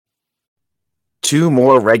Two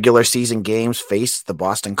more regular season games face the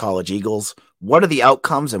Boston College Eagles. What are the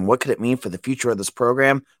outcomes and what could it mean for the future of this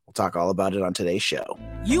program? We'll talk all about it on today's show.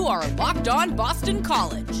 You are Locked On Boston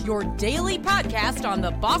College, your daily podcast on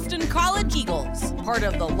the Boston College Eagles, part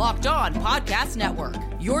of the Locked On Podcast Network,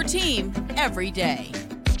 your team every day.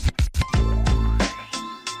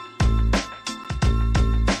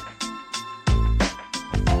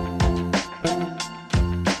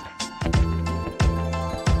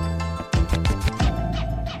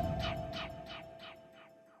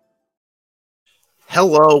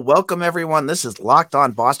 Hello, welcome everyone. This is Locked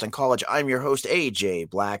On Boston College. I'm your host, AJ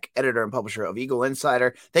Black, editor and publisher of Eagle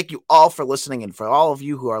Insider. Thank you all for listening. And for all of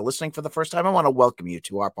you who are listening for the first time, I want to welcome you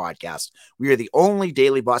to our podcast. We are the only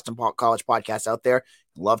daily Boston College podcast out there.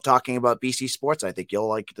 Love talking about BC sports. I think you'll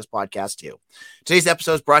like this podcast too. Today's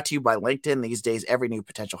episode is brought to you by LinkedIn. These days, every new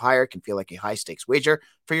potential hire can feel like a high-stakes wager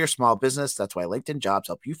for your small business. That's why LinkedIn Jobs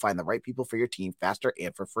help you find the right people for your team faster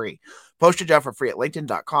and for free. Post your job for free at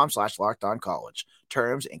linkedin.com/lockedoncollege.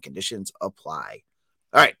 Terms and conditions apply.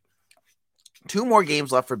 All right. Two more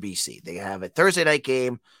games left for BC. They have a Thursday night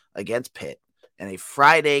game against Pitt and a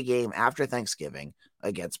Friday game after Thanksgiving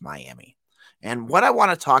against Miami. And what I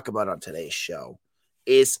want to talk about on today's show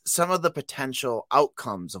is some of the potential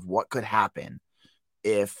outcomes of what could happen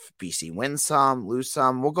if BC wins some, lose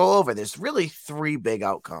some. We'll go over. There's really three big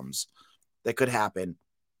outcomes that could happen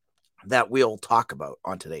that we'll talk about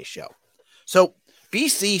on today's show. So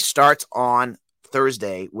BC starts on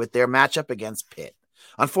Thursday with their matchup against Pitt.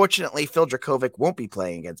 Unfortunately, Phil Dracovic won't be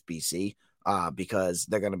playing against BC because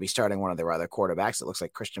they're going to be starting one of their other quarterbacks. It looks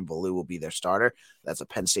like Christian Ballou will be their starter. That's a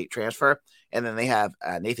Penn State transfer. And then they have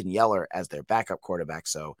Nathan Yeller as their backup quarterback.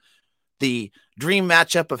 So the dream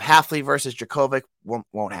matchup of Halfley versus Dracovic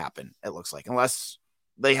won't happen, it looks like, unless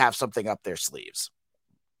they have something up their sleeves.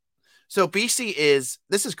 So this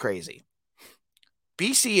is crazy.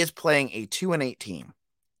 BC is playing a 2-8 team.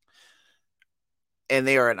 And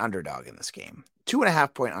they are an underdog in this game.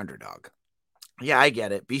 2.5-point underdog. Yeah, I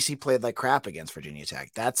get it. BC played like crap against Virginia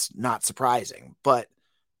Tech. That's not surprising. But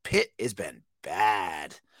Pitt has been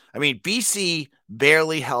bad. I mean, BC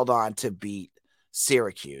barely held on to beat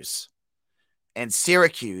Syracuse. And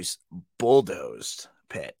Syracuse bulldozed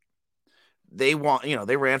Pitt. They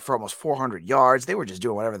ran for almost 400 yards. They were just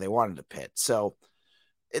doing whatever they wanted to Pitt. So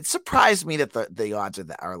it surprised me that the odds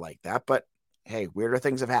are like that. But hey, weirder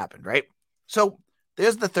things have happened, right? So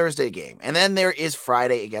there's the Thursday game. And then there is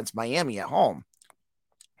Friday against Miami at home.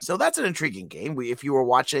 So that's an intriguing game. If you were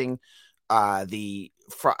watching the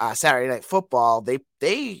Saturday Night Football,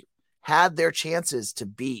 they had their chances to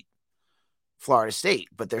beat Florida State,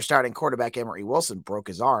 but their starting quarterback, Emory Wilson, broke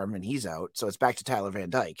his arm and he's out. So it's back to Tyler Van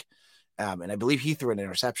Dyke. And I believe he threw an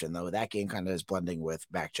interception, though. That game kind of is blending with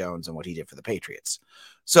Mac Jones and what he did for the Patriots.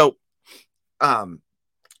 So I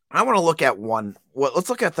want to look at let's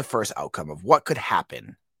look at the first outcome of what could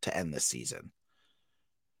happen to end this season.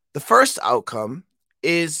 The first outcome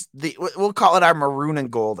is we'll call it our maroon and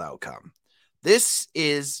gold outcome. This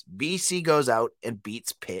is BC goes out and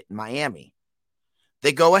beats Pitt and Miami.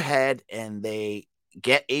 They go ahead and they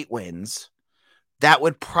get 8 wins. That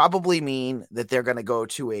would probably mean that they're going to go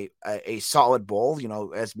to a solid bowl,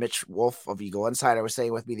 as Mitch Wolf of Eagle Insider was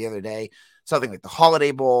saying with me the other day, something like the Holiday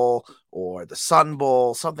Bowl or the Sun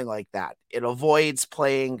Bowl, something like that. It avoids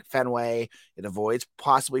playing Fenway. It avoids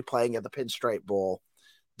possibly playing at the Pinstripe Bowl.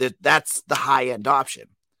 That's the high-end option.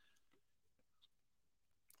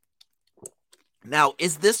 Now,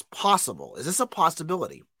 is this possible? Is this a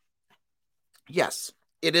possibility? Yes,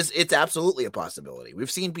 it is. It's absolutely a possibility. We've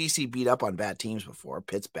seen BC beat up on bad teams before.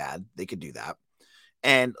 Pitt's bad. They could do that.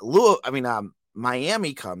 And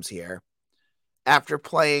Miami comes here after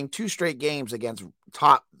playing 2 straight games against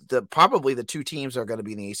probably the 2 teams that are going to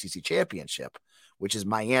be in the ACC championship, which is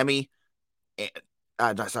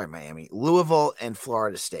Louisville and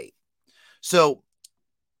Florida State. So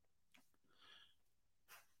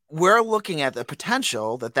we're looking at the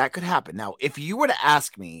potential that could happen. Now, if you were to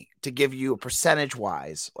ask me to give you a percentage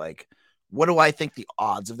wise, like what do I think the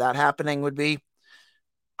odds of that happening would be?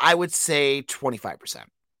 I would say 25%.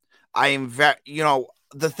 I am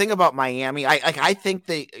the thing about Miami, I think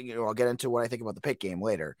I'll get into what I think about the Pitt game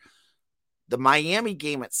later. The Miami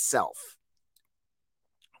game itself,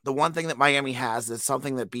 the one thing that Miami has is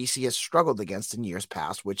something that BC has struggled against in years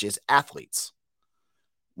past, which is athletes.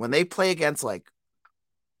 When they play against like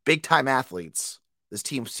big time athletes, this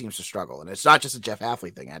team seems to struggle. And it's not just a Jeff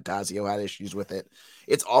Halfley thing. Tazio had issues with it.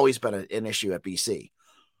 It's always been an issue at BC.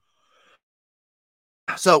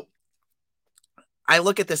 So I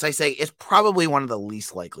look at this, I say it's probably one of the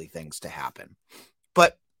least likely things to happen.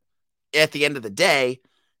 But at the end of the day,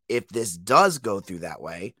 if this does go through that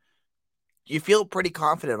way, you feel pretty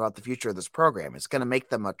confident about the future of this program. It's going to make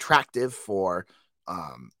them attractive for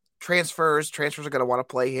transfers. Transfers are going to want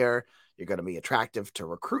to play here. You're going to be attractive to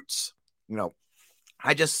recruits.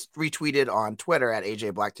 I just retweeted on Twitter at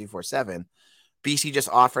AJBlack247. BC just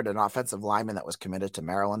offered an offensive lineman that was committed to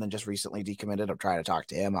Maryland and just recently decommitted. I'm trying to talk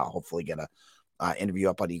to him. I'll hopefully get a interview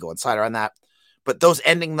up on Eagle Insider on that. But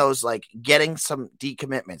getting some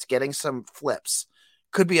decommitments, getting some flips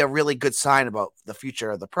could be a really good sign about the future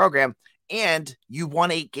of the program. And you won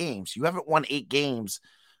 8 games. You haven't won 8 games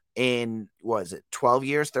in, 12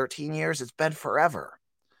 years, 13 years? It's been forever.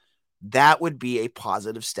 That would be a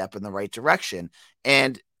positive step in the right direction.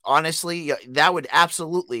 And honestly, that would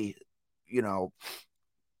absolutely,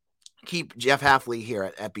 keep Jeff Hafley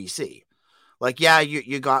here at BC.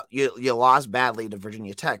 You lost badly to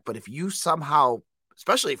Virginia Tech, but if you somehow,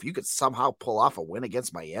 especially if you could somehow pull off a win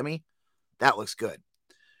against Miami, that looks good.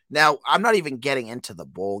 Now, I'm not even getting into the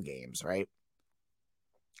bowl games, right?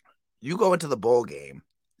 You go into the bowl game,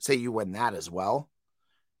 say you win that as well,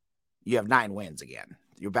 you have 9 wins again.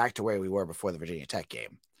 You're back to where we were before the Virginia Tech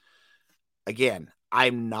game. Again,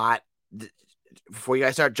 before you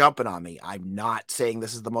guys start jumping on me, I'm not saying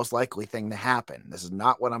this is the most likely thing to happen. This is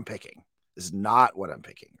not what I'm picking.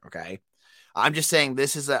 Okay? I'm just saying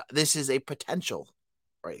this is a potential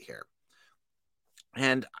right here.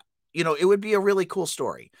 And it would be a really cool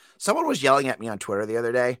story. Someone was yelling at me on Twitter the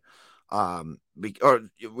other day. I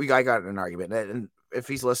got in an argument, and if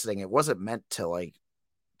he's listening, it wasn't meant to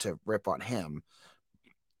rip on him,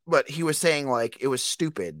 but he was saying it was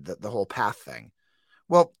stupid, the whole path thing.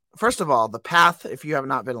 Well, first of all, the path, if you have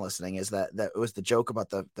not been listening, is that it was the joke about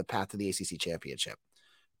the path to the ACC championship.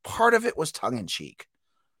 Part of it was tongue in cheek,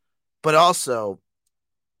 but also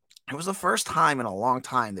it was the first time in a long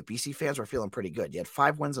time that BC fans were feeling pretty good. You had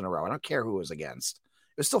 5 wins in a row. I don't care who it was against.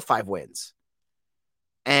 It was still 5 wins.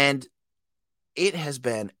 And it has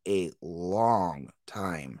been a long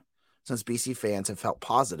time since BC fans have felt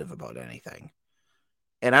positive about anything.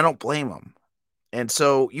 And I don't blame them. And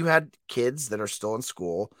so you had kids that are still in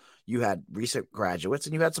school. You had recent graduates,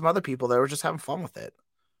 and you had some other people that were just having fun with it.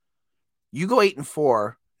 You go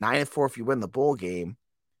 8-4, 9-4 if you win the bowl game.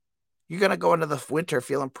 You're going to go into the winter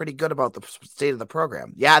feeling pretty good about the state of the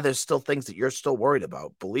program. Yeah, there's still things that you're still worried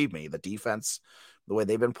about. Believe me, the defense, the way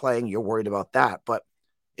they've been playing, you're worried about that. But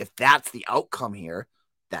if that's the outcome here,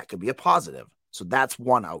 that could be a positive. So that's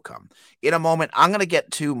one outcome. In a moment, I'm going to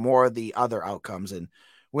get to more of the other outcomes, and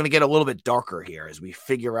we're going to get a little bit darker here as we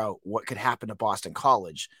figure out what could happen to Boston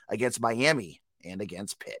College against Miami and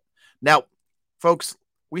against Pitt. Now, folks,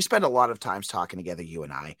 we spend a lot of times talking together, you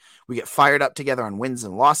and I. We get fired up together on wins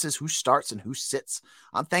and losses, who starts and who sits.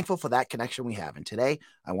 I'm thankful for that connection we have. And today,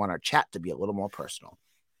 I want our chat to be a little more personal.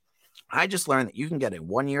 I just learned that you can get a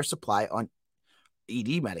 1-year supply on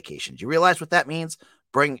ED medications. You realize what that means?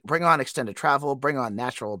 Bring on extended travel, bring on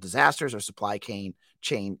natural disasters or supply chain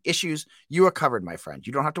issues. You are covered, my friend.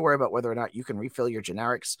 You don't have to worry about whether or not you can refill your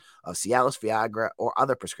generics of Cialis, Viagra, or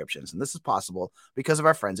other prescriptions. And this is possible because of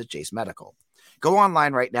our friends at Jace Medical. Go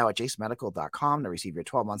online right now at jacemedical.com to receive your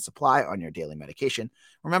 12-month supply on your daily medication.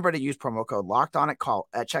 Remember to use promo code LOCKEDON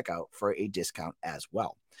at checkout for a discount as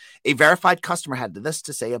well. A verified customer had this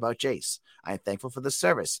to say about Jace. I am thankful for this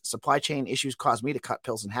service. Supply chain issues caused me to cut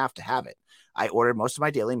pills in half to have it. I ordered most of my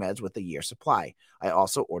daily meds with a year supply. I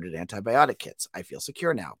also ordered antibiotic kits. I feel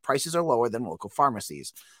secure now. Prices are lower than local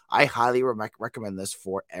pharmacies. I highly recommend this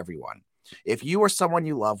for everyone. If you or someone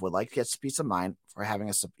you love would like to get peace of mind for having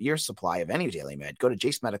a year's supply of any daily med, go to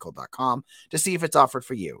jacemedical.com to see if it's offered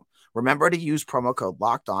for you. Remember to use promo code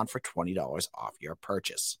LOCKEDON for $20 off your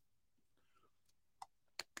purchase.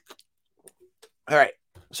 All right,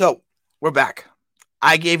 so we're back.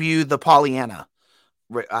 I gave you the Pollyanna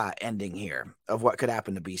ending here of what could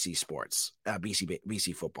happen to BC sports,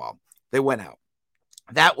 BC football. They went out.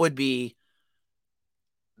 That would be,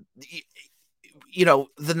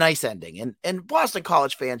 the nice ending. And Boston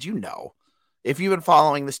College fans, if you've been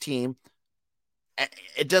following this team,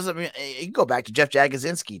 it doesn't mean you can go back to Jeff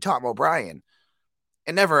Jagosinski, Tom O'Brien.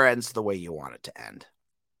 It never ends the way you want it to end.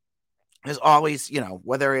 There's always,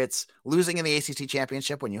 whether it's losing in the ACC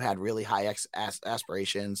championship when you had really high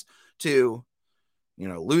aspirations to,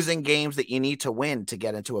 losing games that you need to win to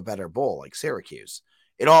get into a better bowl like Syracuse.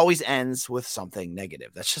 It always ends with something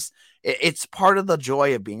negative. That's just, it's part of the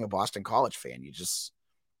joy of being a Boston College fan.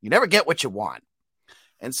 You never get what you want.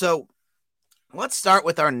 And so let's start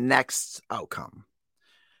with our next outcome.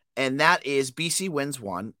 And that is BC wins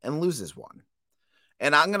 1 and loses 1.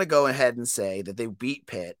 And I'm going to go ahead and say that they beat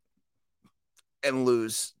Pitt and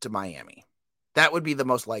lose to Miami. That would be the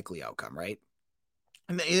most likely outcome, right?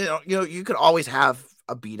 And you could always have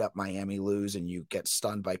a beat up Miami lose and you get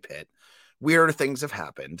stunned by Pitt. Weirder things have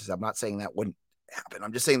happened. I'm not saying that wouldn't happen.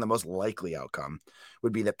 I'm just saying the most likely outcome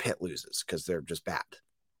would be that Pitt loses because they're just bad.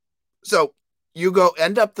 So you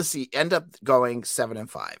end up going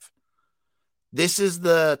 7-5. This is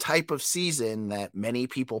the type of season that many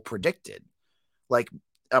people predicted. Like,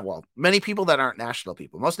 many people that aren't national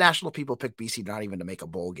people. Most national people pick BC not even to make a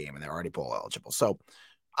bowl game, and they're already bowl eligible. So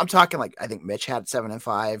I'm talking like I think Mitch had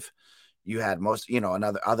 7-5. You had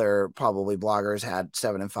other probably bloggers had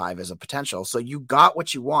 7-5 as a potential. So you got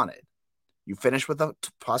what you wanted. You finished with a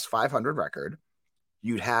plus 500 record.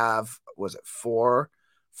 You'd have, was it four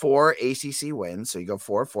ACC wins? So you go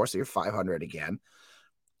 4-4, so you're 500 again.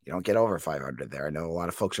 You don't get over 500 there. I know a lot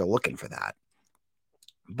of folks are looking for that,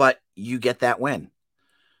 but you get that win.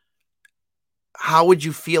 How would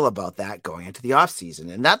you feel about that going into the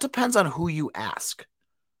offseason? And that depends on who you ask.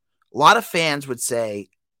 A lot of fans would say,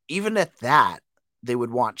 even at that, they would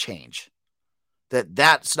want change.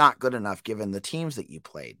 That's not good enough given the teams that you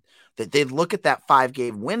played. That they'd look at that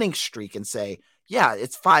 5-game winning streak and say, yeah,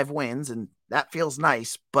 it's 5 wins and that feels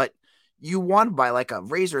nice, but you won by like a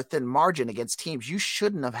razor thin margin against teams you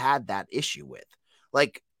shouldn't have had that issue with.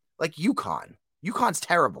 Like UConn. UConn's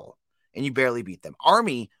terrible and you barely beat them.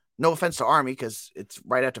 Army, no offense to Army because it's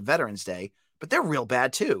right after Veterans Day, but they're real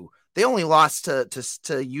bad too. They only lost to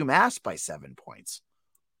UMass by 7 points.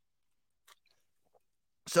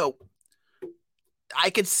 So I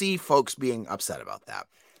could see folks being upset about that.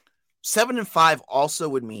 7-5 also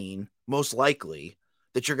would mean most likely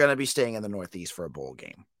that you're going to be staying in the Northeast for a bowl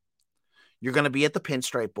game. You're going to be at the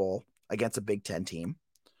Pinstripe Bowl against a Big Ten team.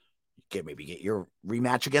 Maybe get your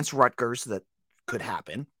rematch against Rutgers. That could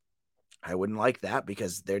happen. I wouldn't like that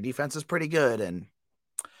because their defense is pretty good, and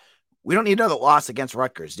we don't need another loss against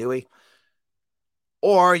Rutgers, do we?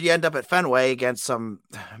 Or you end up at Fenway against some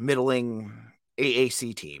middling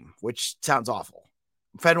AAC team, which sounds awful.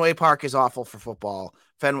 Fenway Park is awful for football.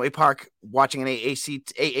 Fenway Park, watching an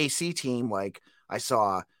AAC team, like I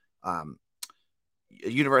saw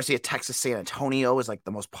University of Texas San Antonio is like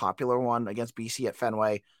the most popular one against BC at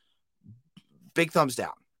Fenway. Big thumbs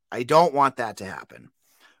down. I don't want that to happen.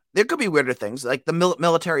 There could be weirder things like the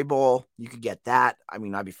Military Bowl. You could get that. I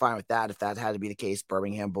mean, I'd be fine with that if that had to be the case.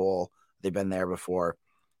 Birmingham Bowl. They've been there before.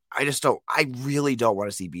 I really don't want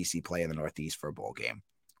to see BC play in the Northeast for a bowl game.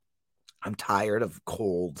 I'm tired of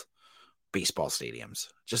cold baseball stadiums.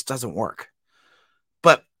 It just doesn't work.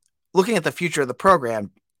 But looking at the future of the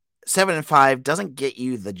program, 7-5 doesn't get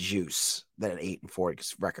you the juice that an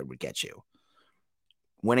 8-4 record would get you.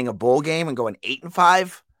 Winning a bowl game and going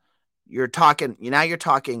 8-5, you're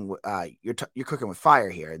cooking with fire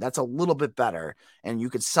here. That's a little bit better, and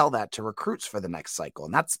you could sell that to recruits for the next cycle,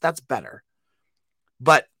 and that's better.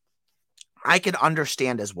 But I can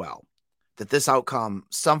understand as well that this outcome,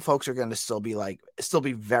 some folks are going to still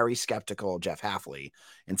be very skeptical of Jeff Hafley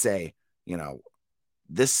and say,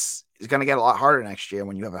 this is going to get a lot harder next year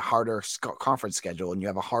when you have a harder conference schedule and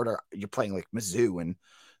you're playing like Mizzou and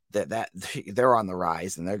that they're on the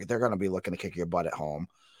rise and they're going to be looking to kick your butt at home.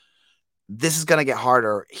 This is going to get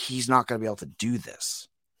harder. He's not going to be able to do this.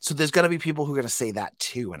 So there's going to be people who are going to say that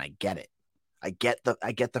too. And I get it. I get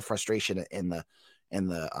the frustration and the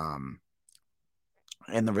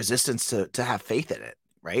resistance to have faith in it,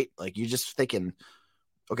 right? Like you're just thinking,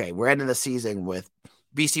 okay, we're ending the season with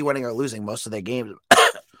BC winning or losing most of their games,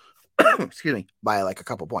 excuse me, by like a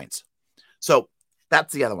couple points. So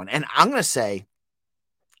that's the other one. And I'm going to say,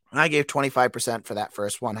 I gave 25% for that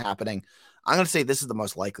first one happening. I'm going to say this is the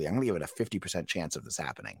most likely. I'm going to give it a 50% chance of this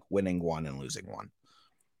happening, winning one and losing one.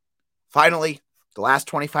 Finally, the last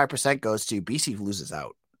 25% goes to BC loses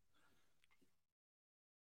out.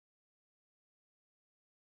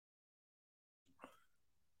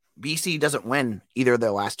 BC doesn't win either of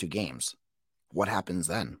their last 2 games. What happens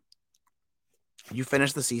then? You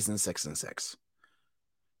finish the season 6-6.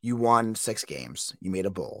 You won 6 games. You made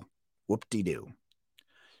a bowl. Whoop-de-doo.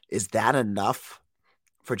 Is that enough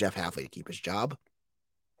for Jeff Hafley to keep his job?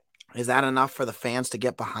 Is that enough for the fans to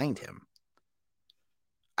get behind him?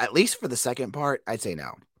 At least for the second part, I'd say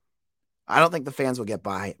no. I don't think the fans will get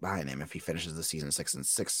behind him if he finishes the season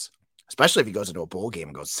 6-6, especially if he goes into a bowl game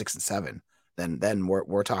and goes 6-7. Then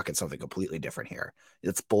we're talking something completely different here.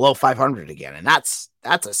 It's below 500 again, and that's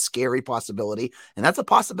a scary possibility, and that's a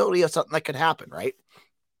possibility of something that could happen, right?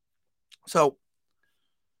 So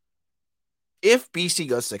if BC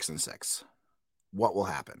goes 6-6, what will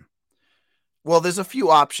happen? Well, there's a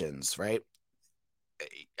few options, right?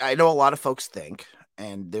 I know a lot of folks think,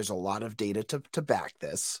 and there's a lot of data to back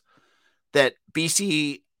this, that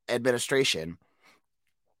BC administration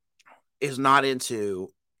is not into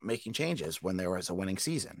making changes when there was a winning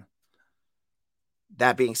season.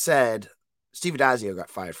 That being said, Steve Adazio got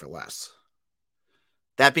fired for less.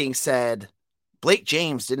 That being said, Blake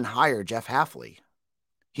James didn't hire Jeff Hafley.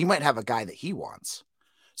 He might have a guy that he wants.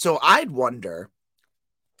 So I'd wonder,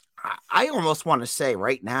 I almost want to say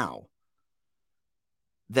right now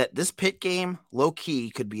that this Pitt game, low key,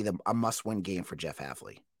 could be a must-win game for Jeff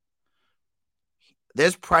Hafley.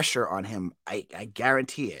 There's pressure on him, I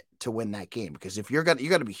guarantee it, to win that game, because if you're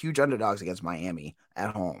gonna be huge underdogs against Miami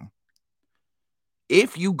at home.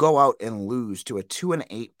 If you go out and lose to a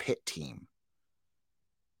 2-8 Pitt team,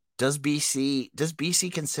 does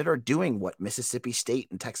BC consider doing what Mississippi State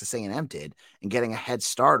and Texas A&M did and getting a head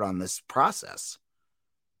start on this process?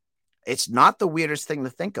 It's not the weirdest thing to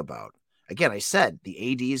think about. Again, I said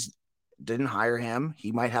the ADs didn't hire him.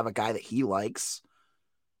 He might have a guy that he likes.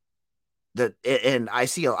 And I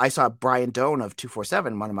saw Brian Doan of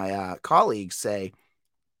 247, one of my colleagues, say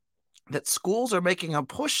that schools are making a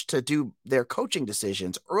push to do their coaching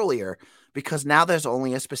decisions earlier because now there's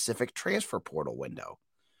only a specific transfer portal window.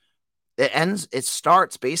 It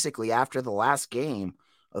starts basically after the last game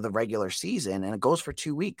of the regular season, and it goes for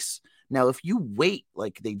 2 weeks. Now, if you wait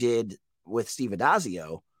like they did with Steve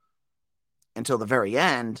Adazio until the very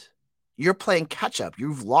end, you're playing catch up.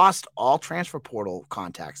 You've lost all transfer portal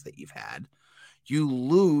contacts that you've had. You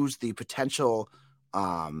lose the potential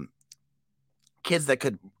kids that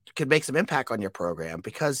could make some impact on your program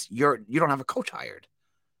because you don't have a coach hired.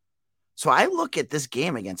 So I look at this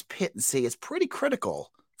game against Pitt and say it's pretty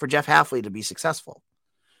critical for Jeff Hafley to be successful.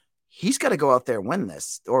 He's got to go out there and win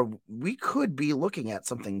this, or we could be looking at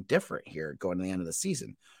something different here going to the end of the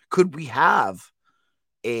season. Could we have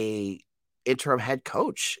a interim head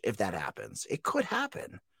coach if that happens? It could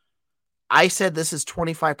happen. I said this is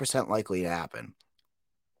 25% likely to happen.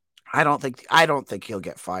 I don't think he'll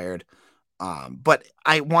get fired. But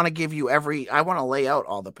I want to give you I want to lay out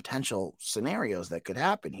all the potential scenarios that could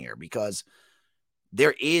happen here, because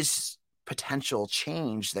there is potential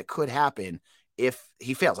change that could happen if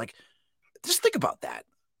he fails. Like, just think about that,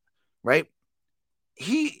 right?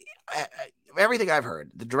 Everything I've heard,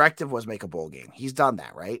 the directive was make a bowl game. He's done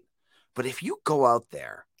that, right? But if you go out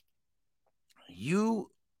there, you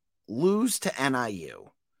lose to NIU,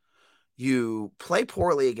 you play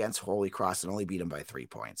poorly against Holy Cross and only beat them by 3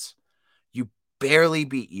 points. You barely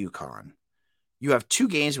beat UConn. You have 2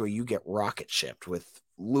 games where you get rocket shipped with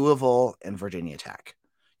Louisville and Virginia Tech.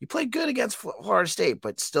 You played good against Florida State,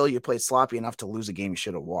 but still you played sloppy enough to lose a game you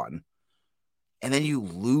should have won. And then you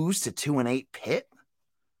lose to 2-8 Pitt?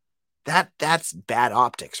 That's bad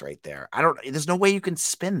optics right there. There's no way you can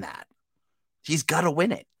spin that. He's got to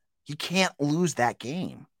win it. He can't lose that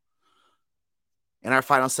game. In our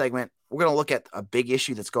final segment, we're going to look at a big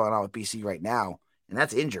issue that's going on with BC right now, and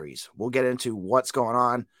that's injuries. We'll get into what's going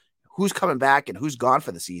on, who's coming back, and who's gone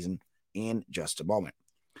for the season in just a moment.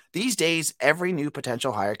 These days, every new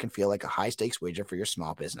potential hire can feel like a high-stakes wager for your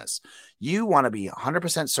small business. You want to be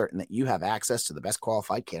 100% certain that you have access to the best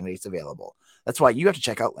qualified candidates available. That's why you have to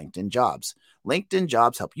check out LinkedIn Jobs. LinkedIn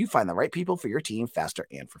Jobs help you find the right people for your team faster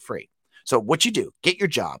and for free. So what you do, get your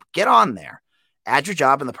job, get on there. Add your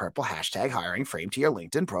job in the purple hashtag hiring frame to your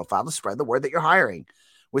LinkedIn profile to spread the word that you're hiring.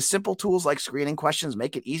 With simple tools like screening questions,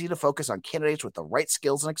 make it easy to focus on candidates with the right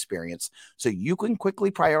skills and experience so you can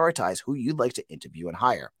quickly prioritize who you'd like to interview and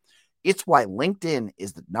hire. It's why LinkedIn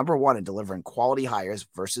is the #1 in delivering quality hires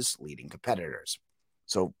versus leading competitors.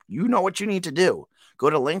 So you know what you need to do. Go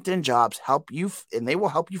to LinkedIn Jobs, and they will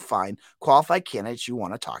help you find qualified candidates you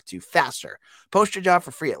want to talk to faster. Post your job for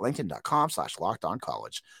free at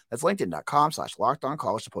linkedin.com/lockedoncollege. That's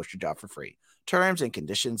linkedin.com/lockedoncollege to post your job for free. Terms and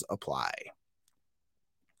conditions apply.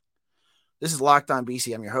 This is Locked On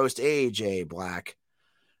BC. I'm your host, AJ Black.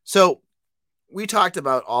 So we talked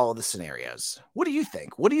about all of the scenarios. What do you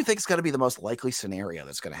think? What do you think is going to be the most likely scenario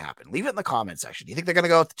that's going to happen? Leave it in the comment section. Do you think they're going to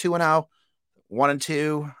go with 2-0,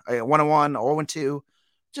 1-2, 1-1, 0-2?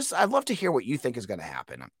 I'd love to hear what you think is going to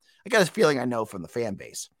happen. I got a feeling I know from the fan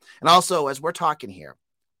base. And also, as we're talking here,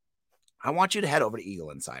 I want you to head over to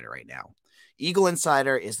Eagle Insider right now. Eagle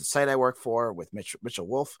Insider is the site I work for with Mitchell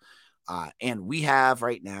Wolf. And we have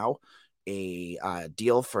right now a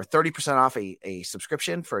deal for 30% off a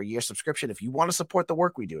subscription for a year subscription. If you want to support the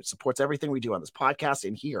work we do, it supports everything we do on this podcast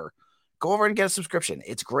and here. Go over and get a subscription.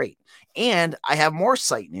 It's great. And I have more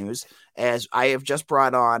site news, as I have just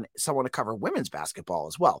brought on someone to cover women's basketball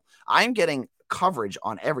as well. I'm getting coverage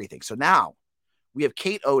on everything. So now we have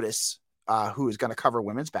Kate Otis, who is going to cover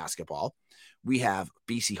women's basketball. We have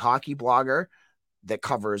BC Hockey Blogger that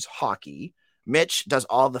covers hockey. Mitch does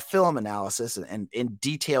all the film analysis and in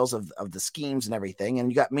details of the schemes and everything.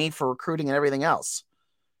 And you got me for recruiting and everything else.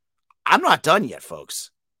 I'm not done yet,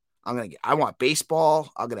 folks. I want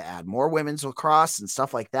baseball. I'm going to add more women's lacrosse and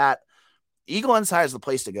stuff like that. Eagle Insider is the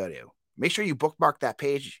place to go to. Make sure you bookmark that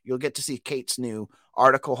page. You'll get to see Kate's new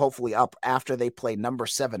article, hopefully up after they play number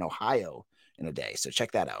 7 Ohio in a day. So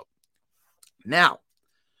check that out. Now,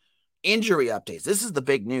 injury updates. This is the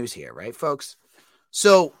big news here, right, folks?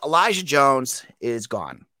 So Elijah Jones is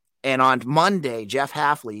gone. And on Monday, Jeff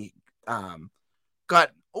Hafley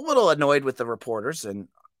got a little annoyed with the reporters, and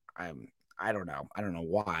I don't know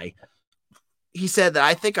why. He said that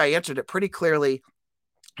I think I answered it pretty clearly.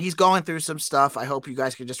 He's going through some stuff. I hope you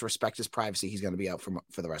guys can just respect his privacy. He's going to be out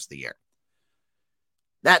for the rest of the year.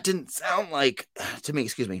 That didn't sound like, to me,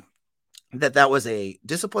 that was a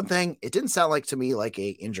discipline thing. It didn't sound like to me like a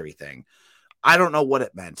injury thing. I don't know what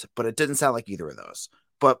it meant, but it didn't sound like either of those.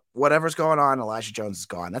 But whatever's going on, Elijah Jones is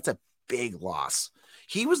gone. That's a big loss.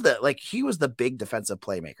 He was the big defensive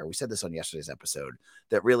playmaker. We said this on yesterday's episode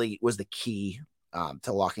that really was the key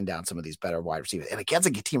to locking down some of these better wide receivers. And against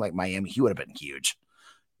a team like Miami, he would have been huge.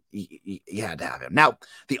 You had to have him. Now,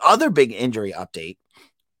 the other big injury update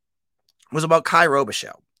was about Kai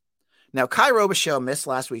Robichaux. Now, Kai Robichaux missed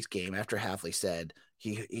last week's game after Hafley said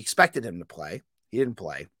he expected him to play. He didn't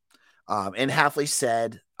play. And Hafley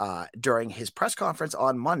said during his press conference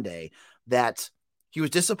on Monday that he was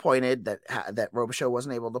disappointed that Robichaux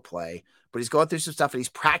wasn't able to play, but he's going through some stuff and he's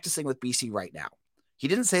practicing with BC right now. He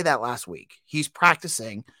didn't say that last week. He's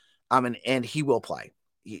practicing, and he will play.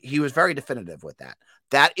 He was very definitive with that.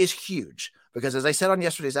 That is huge because, as I said on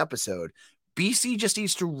yesterday's episode, BC just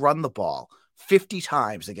needs to run the ball 50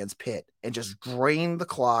 times against Pitt and just drain the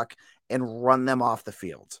clock and run them off the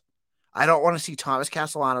field. I don't want to see Thomas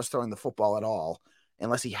Castellanos throwing the football at all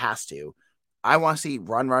unless he has to. I want to see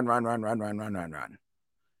run.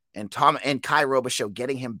 And Kai Robichaux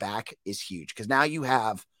getting him back is huge because now you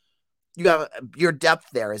have your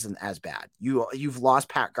depth there isn't as bad. You've lost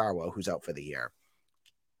Pat Garwo, who's out for the year,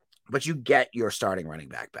 but you get your starting running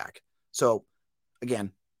back. So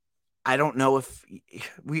again, I don't know if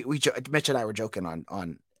Mitch and I were joking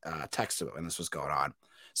on text when this was going on,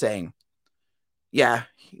 saying, yeah,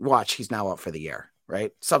 watch, he's now out for the year,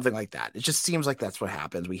 right? Something like that. It just seems like that's what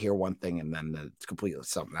happens. We hear one thing and then it's completely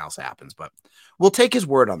something else happens, but we'll take his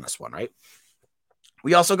word on this one, right?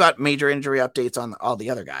 We also got major injury updates on all the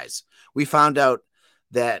other guys. We found out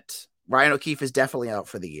that Ryan O'Keefe is definitely out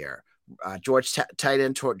for the year. Tight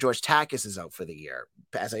end George Takis is out for the year.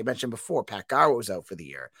 As I mentioned before, Pat Garwo is out for the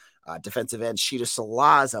year. Defensive end Sheeta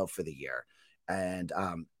Salah is out for the year. And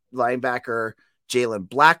linebacker Jalen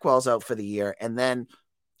Blackwell's out for the year. And then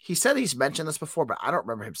he said he's mentioned this before, but I don't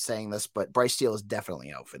remember him saying this, but Bryce Steele is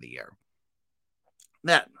definitely out for the year.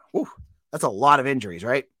 That's a lot of injuries,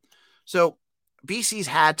 right? So BC's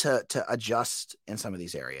had to adjust in some of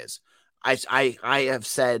these areas. I have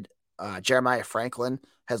said Jeremiah Franklin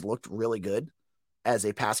has looked really good as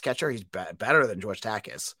a pass catcher. He's better than George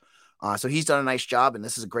Takis. So he's done a nice job, and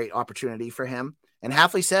this is a great opportunity for him. And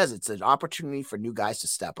Hafley says it's an opportunity for new guys to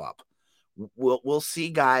step up. We'll see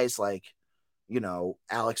guys like,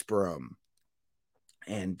 Alex Broom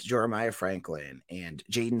and Jeremiah Franklin and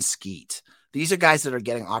Jaden Skeet. These are guys that are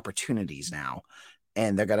getting opportunities now,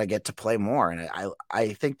 and they're gonna get to play more. And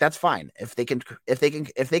I think that's fine if they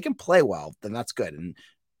can play well, then that's good. And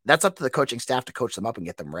that's up to the coaching staff to coach them up and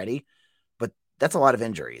get them ready. But that's a lot of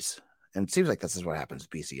injuries, and it seems like this is what happens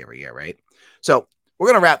with BC every year, right? So we're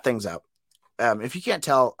gonna wrap things up. If you can't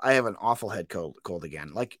tell, I have an awful head cold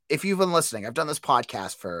again. Like, if you've been listening, I've done this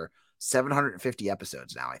podcast for 750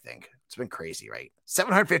 episodes now, I think. It's been crazy, right?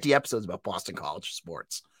 750 episodes about Boston College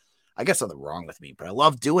sports. I guess something wrong with me, but I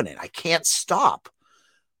love doing it. I can't stop.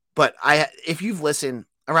 But if you've listened,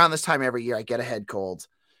 around this time every year, I get a head cold.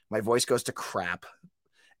 My voice goes to crap,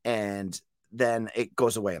 and then it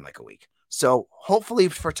goes away in like a week. So hopefully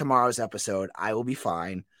for tomorrow's episode, I will be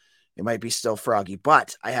fine. It might be still froggy,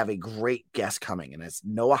 but I have a great guest coming, and it's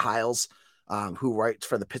Noah Hiles, who writes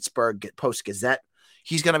for the Pittsburgh Post-Gazette.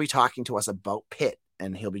 He's going to be talking to us about Pitt,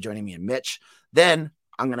 and he'll be joining me and Mitch. Then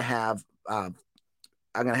I'm going to have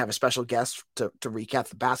a special guest to recap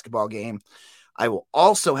the basketball game. I will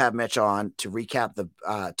also have Mitch on to recap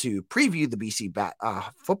to preview the BC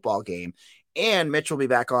football game, and Mitch will be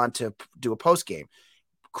back on to do a post game.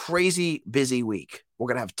 Crazy busy week. We're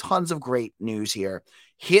going to have tons of great news here.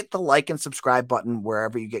 Hit the like and subscribe button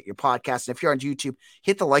wherever you get your podcast. And if you're on YouTube,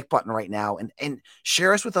 hit the like button right now and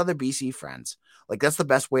share us with other BC friends. Like, that's the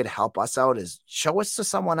best way to help us out, is show us to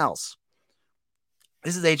someone else.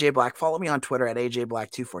 This is AJ Black. Follow me on Twitter at AJ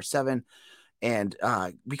Black 247. and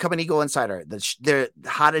become an Eagle Insider. The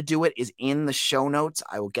how to do it is in the show notes.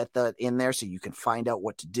 I will get that in there so you can find out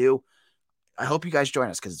what to do. I hope you guys join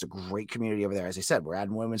us because it's a great community over there. As I said, we're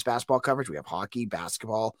adding women's basketball coverage. We have hockey,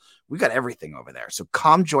 basketball. We got everything over there. So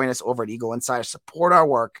come join us over at Eagle Insider. Support our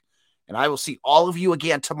work. And I will see all of you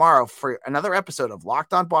again tomorrow for another episode of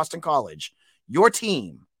Locked On Boston College, your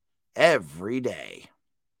team every day.